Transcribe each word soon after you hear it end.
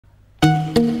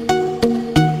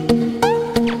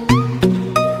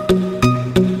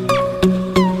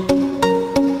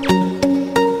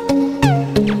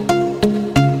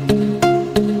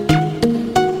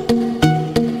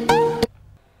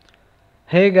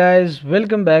Hey guys,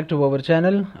 welcome back to our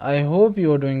channel. I hope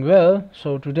you are doing well.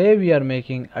 So today we are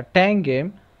making a tank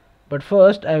game, but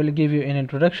first I will give you an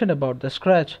introduction about the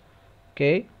Scratch.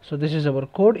 Okay, so this is our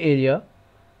code area,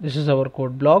 this is our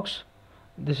code blocks,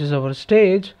 this is our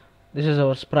stage, this is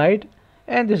our sprite,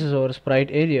 and this is our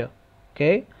sprite area.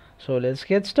 Okay, so let's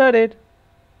get started.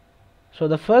 So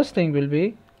the first thing will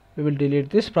be, we will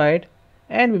delete this sprite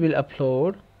and we will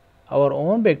upload our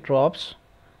own backdrops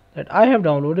that I have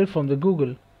downloaded from the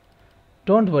Google.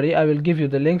 Don't worry, I will give you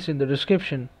the links in the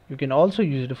description. You can also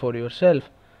use it for yourself.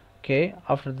 Okay,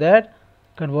 after that,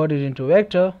 convert it into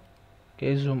vector.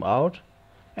 Okay, zoom out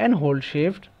and hold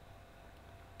shift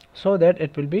so that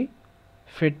it will be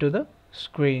fit to the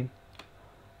screen.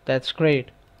 That's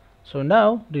great. So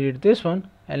now delete this one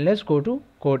and let's go to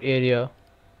code area,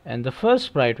 and the first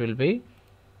sprite will be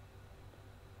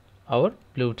our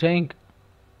blue tank.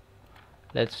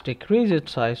 Let's decrease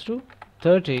its size to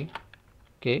 30.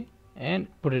 Okay, and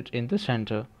put it in the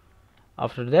center.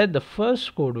 After that, the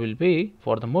first code will be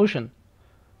for the motion.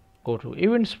 Go to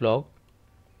events block.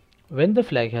 When the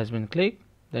flag has been clicked,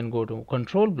 then go to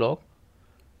control block,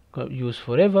 use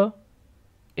forever.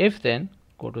 If then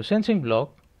go to sensing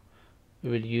block, we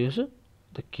will use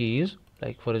the keys,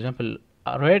 like for example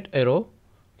a red arrow.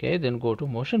 Okay, then go to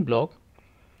motion block,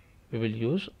 we will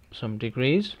use some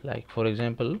degrees, like for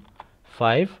example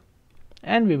 5,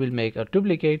 and we will make a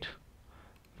duplicate,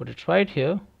 put it right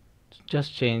here,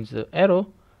 just change the arrow,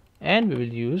 and we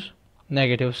will use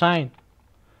negative sign.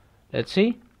 Let's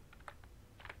see.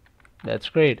 That's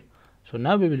great. So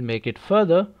now we will make it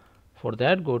further. For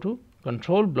that, go to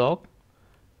control block,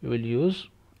 we will use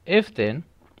if then.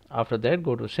 After that,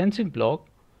 go to sensing block,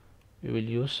 we will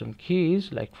use some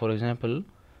keys, like for example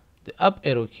the up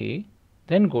arrow key.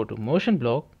 Then go to motion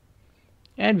block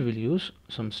and we will use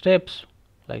some steps,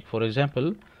 like for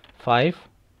example 5.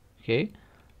 Okay,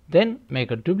 then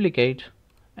make a duplicate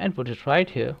and put it right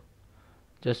here,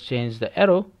 just change the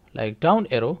arrow like down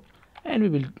arrow, and we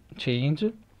will change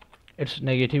its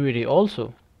negativity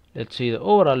also. Let's see the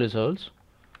overall results.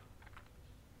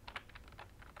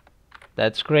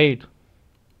 That's great.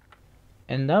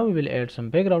 And now we will add some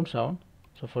background sound.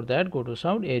 So for that, go to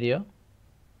sound area,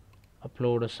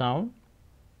 upload a sound,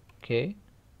 okay,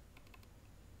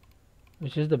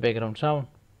 which is the background sound.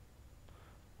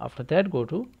 After that, go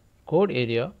to code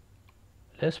area,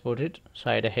 let's put it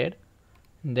side ahead,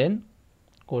 and then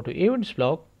go to events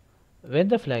block. When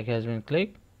the flag has been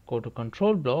clicked, go to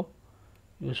control block,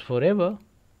 use forever,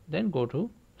 then go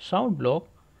to sound block,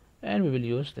 and we will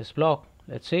use this block.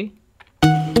 Let's see.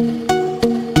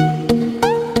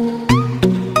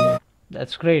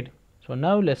 That's great. So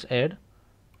now let's add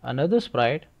another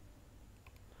sprite,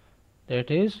 that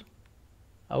is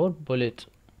our bullet.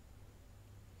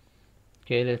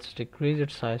 Okay, let's decrease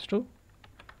its size to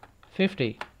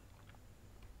 50.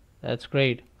 That's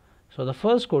great. So the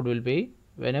first code will be,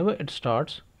 whenever it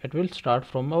starts, it will start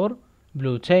from our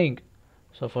blue tank.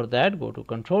 So for that, go to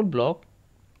control block.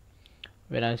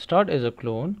 When I start as a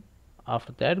clone,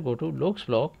 after that go to looks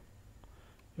block,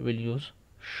 we will use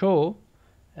show,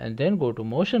 and then go to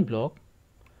motion block,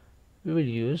 we will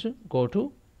use go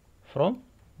to from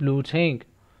blue tank.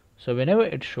 So whenever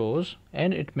it shows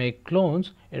and it make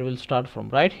clones, it will start from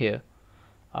right here.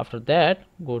 After that,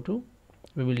 go to,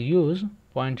 we will use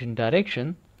point in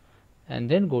direction, and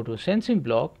then go to sensing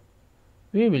block,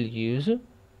 we will use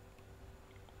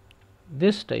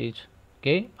this stage.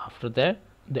 Okay, after that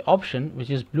the option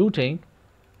which is blue tank,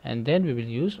 and then we will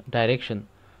use direction.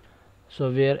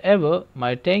 So wherever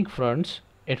my tank fronts,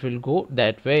 it will go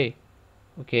that way.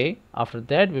 Okay, after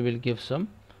that we will give some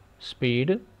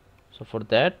speed. So for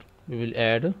that we will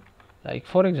add, like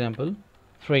for example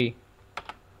 3.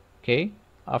 Okay,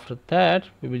 after that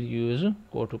we will use,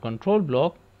 go to control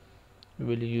block, we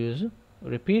will use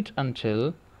repeat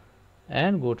until,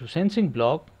 and go to sensing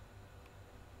block,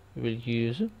 we will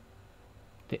use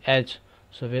the edge.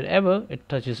 So wherever it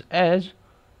touches edge,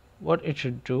 what it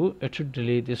should do, it should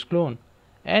delete this clone,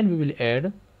 and we will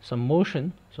add some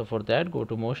motion. So for that, go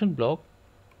to motion block,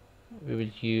 we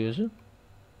will use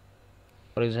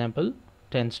for example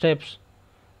 10 steps,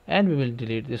 and we will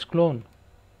delete this clone.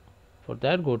 For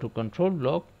that, go to control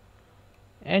block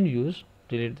and use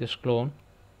delete this clone.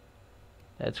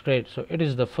 That's great. So it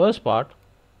is the first part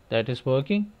that is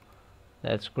working.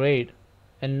 That's great.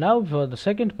 And now for the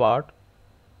second part,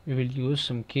 we will use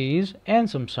some keys and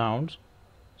some sounds.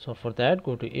 So for that,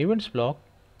 go to events block.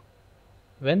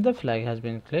 When the flag has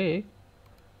been clicked,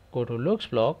 go to looks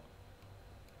block,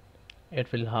 it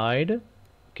will hide.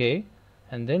 Okay,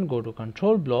 and then go to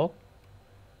control block,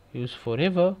 use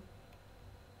forever,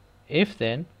 if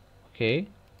then. Okay,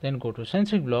 then go to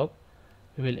sensing block.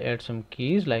 We will add some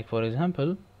keys, like for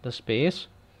example the space.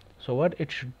 So what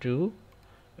it should do,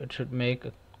 it should make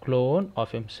a clone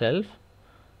of himself.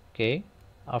 Okay,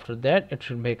 after that it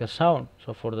should make a sound.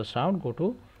 So for the sound, go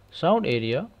to sound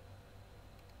area.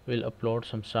 We'll upload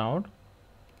some sound,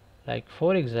 like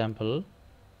for example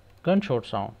gunshot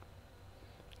sound.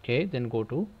 Okay, then go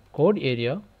to code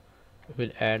area. We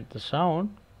will add the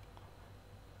sound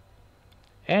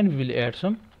and we will add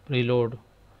some reload.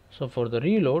 So for the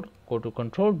reload, go to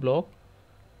control block.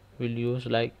 We'll use,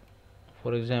 like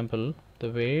for example, the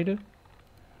wait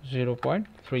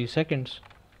 0.3 seconds.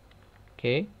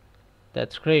 Okay,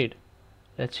 that's great.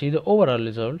 Let's see the overall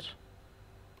results.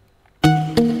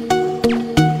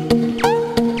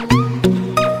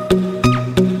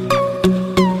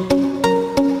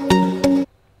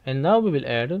 And now we will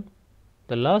add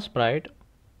the last sprite,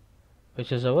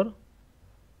 which is our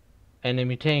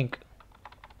enemy tank.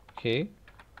 Okay,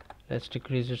 let's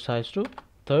decrease its size to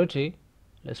 30.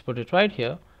 Let's put it right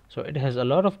here. So it has a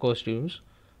lot of costumes.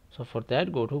 So for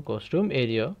that, go to costume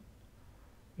area.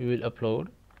 We will upload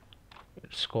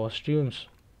its costumes,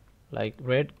 like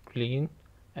red, green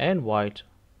and white.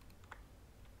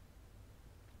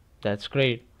 That's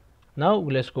great. Now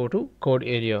let's go to code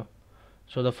area.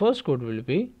 So the first code will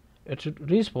be, it should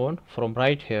respawn from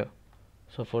right here.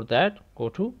 So for that, go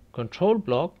to control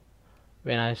block.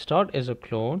 When I start as a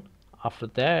clone, after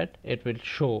that it will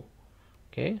show.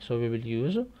 Okay, so we will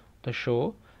use the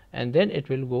show, and then it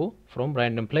will go from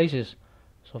random places.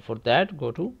 So for that,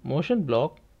 go to motion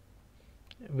block.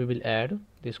 We will add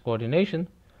this coordination,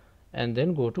 and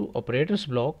then go to operators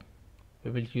block.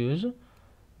 We will use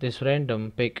this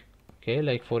random pick. Okay,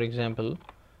 like for example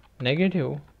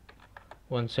negative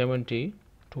 170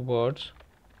 towards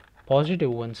positive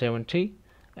 170,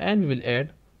 and we will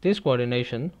add this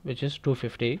coordination, which is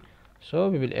 250. So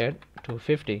we will add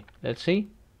 250. Let's see.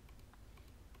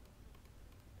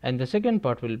 And the second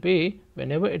part will be,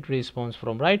 whenever it respawns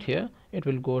from right here, it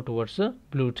will go towards the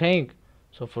blue tank.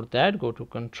 So for that, go to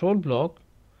control block,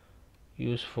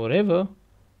 use forever.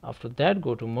 After that,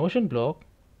 go to motion block.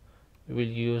 We will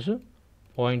use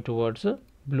point towards the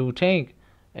blue tank,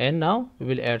 and now we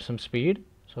will add some speed.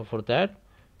 So for that,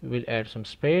 we will add some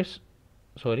steps,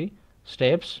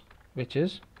 which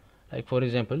is, like for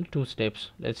example 2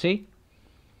 steps. Let's see.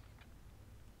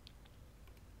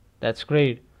 That's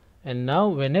great. And now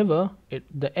whenever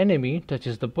the enemy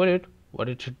touches the bullet, what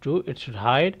it should do, it should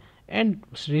hide and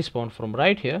respawn from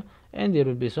right here, and there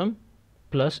will be some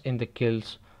plus in the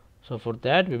kills. So for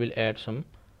that, we will add some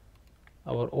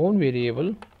our own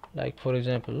variable, like for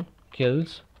example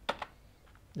kills.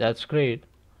 That's great.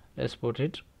 Let's put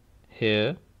it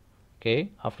here.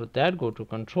 Okay, after that, go to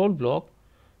control block.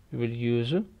 We will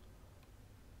use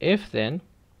if then.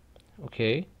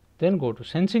 Okay, then go to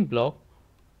sensing block.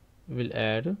 We will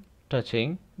add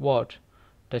touching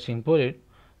bullet.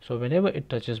 So whenever it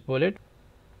touches bullet,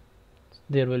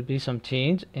 there will be some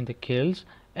change in the kills,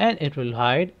 and it will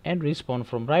hide and respawn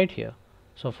from right here.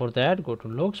 So for that, go to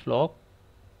logs block.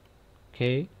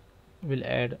 Okay, we'll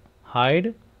add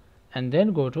hide, and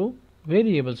then go to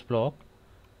variables block,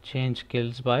 change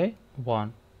kills by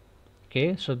 1.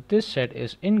 Okay, so this set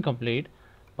is incomplete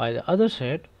by the other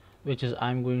set, which is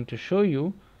I'm going to show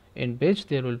you, in which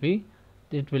there will be,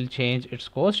 it will change its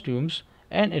costumes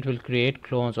and it will create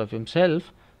clones of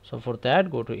himself. So for that,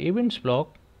 go to events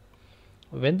block.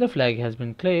 When the flag has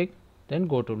been clicked, then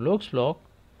go to logs block.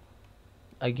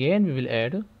 Again we will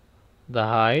add the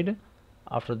hide.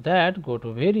 After that, go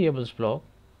to variables block,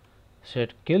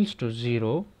 set kills to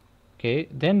 0. Okay,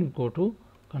 then go to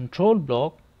control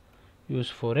block, use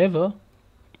forever,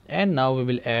 and now we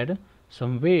will add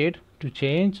some wait to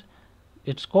change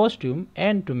its costume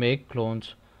and to make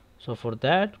clones. So for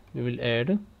that, we will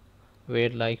add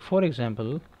wait, like for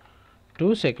example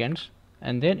 2 seconds,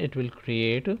 and then it will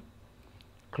create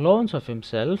clones of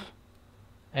himself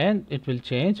and it will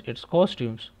change its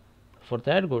costumes. For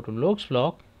that, go to logs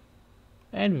block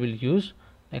and we will use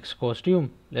next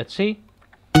costume. Let's see.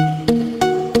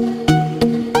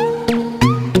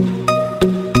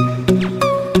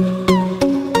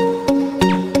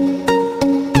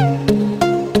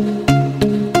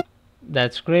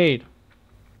 That's great.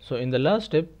 So in the last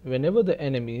step, whenever the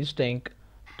enemy's tank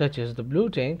touches the blue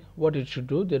tank, what it should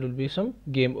do, there will be some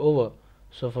game over.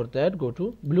 So for that, go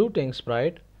to blue tank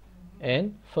sprite,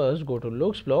 and first go to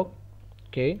logs block.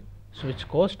 Okay, switch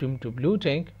costume to blue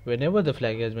tank whenever the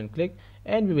flag has been clicked,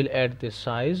 and we will add this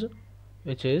size,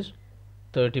 which is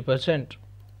 30%.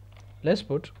 Let's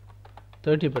put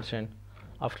 30%.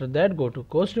 After that, go to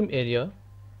costume area,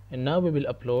 and now we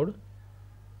will upload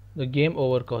the game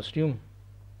over costume.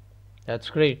 That's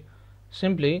great.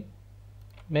 Simply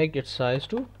make its size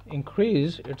to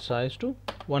increase its size to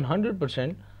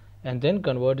 100% and then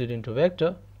convert it into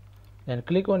vector. Then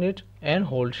click on it and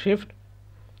hold shift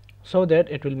so that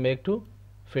it will make to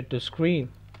fit the screen.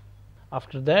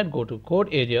 After that, go to code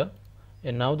area,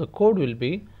 and now the code will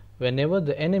be whenever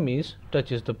the enemies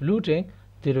touches the blue tank,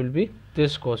 there will be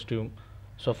this costume.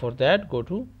 So for that, go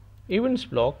to events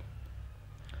block.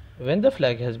 When the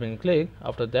flag has been clicked,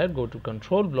 after that go to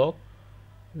control block.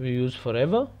 We use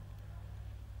forever.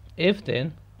 If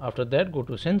then, after that go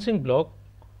to sensing block.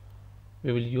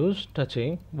 We will use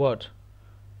touching what?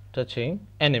 Touching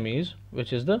enemies,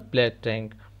 which is the black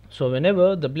tank. So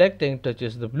whenever the black tank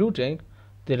touches the blue tank,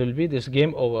 there will be this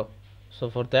game over. So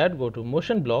for that, go to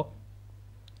motion block.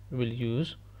 We will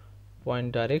use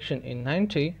point direction in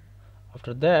 90.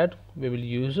 After that, we will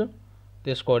use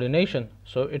this coordination,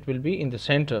 so it will be in the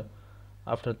center.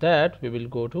 After that, we will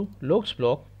go to looks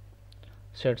block,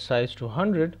 set size to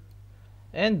 100,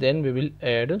 and then we will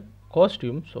add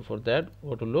costume. So for that,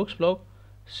 go to looks block.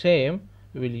 Same,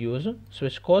 we will use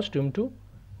switch costume to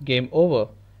game over,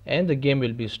 and the game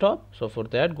will be stopped. So for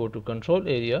that, go to control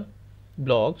area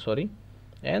block,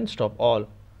 and stop all.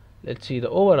 Let's see the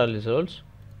overall results.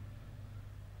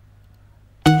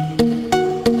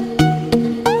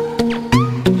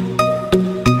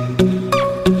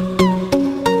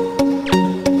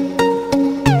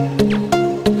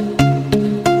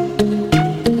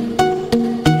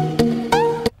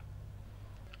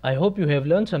 I hope you have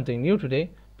learned something new today.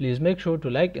 Please make sure to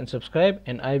like and subscribe,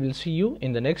 and I will see you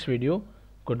in the next video.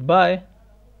 Goodbye.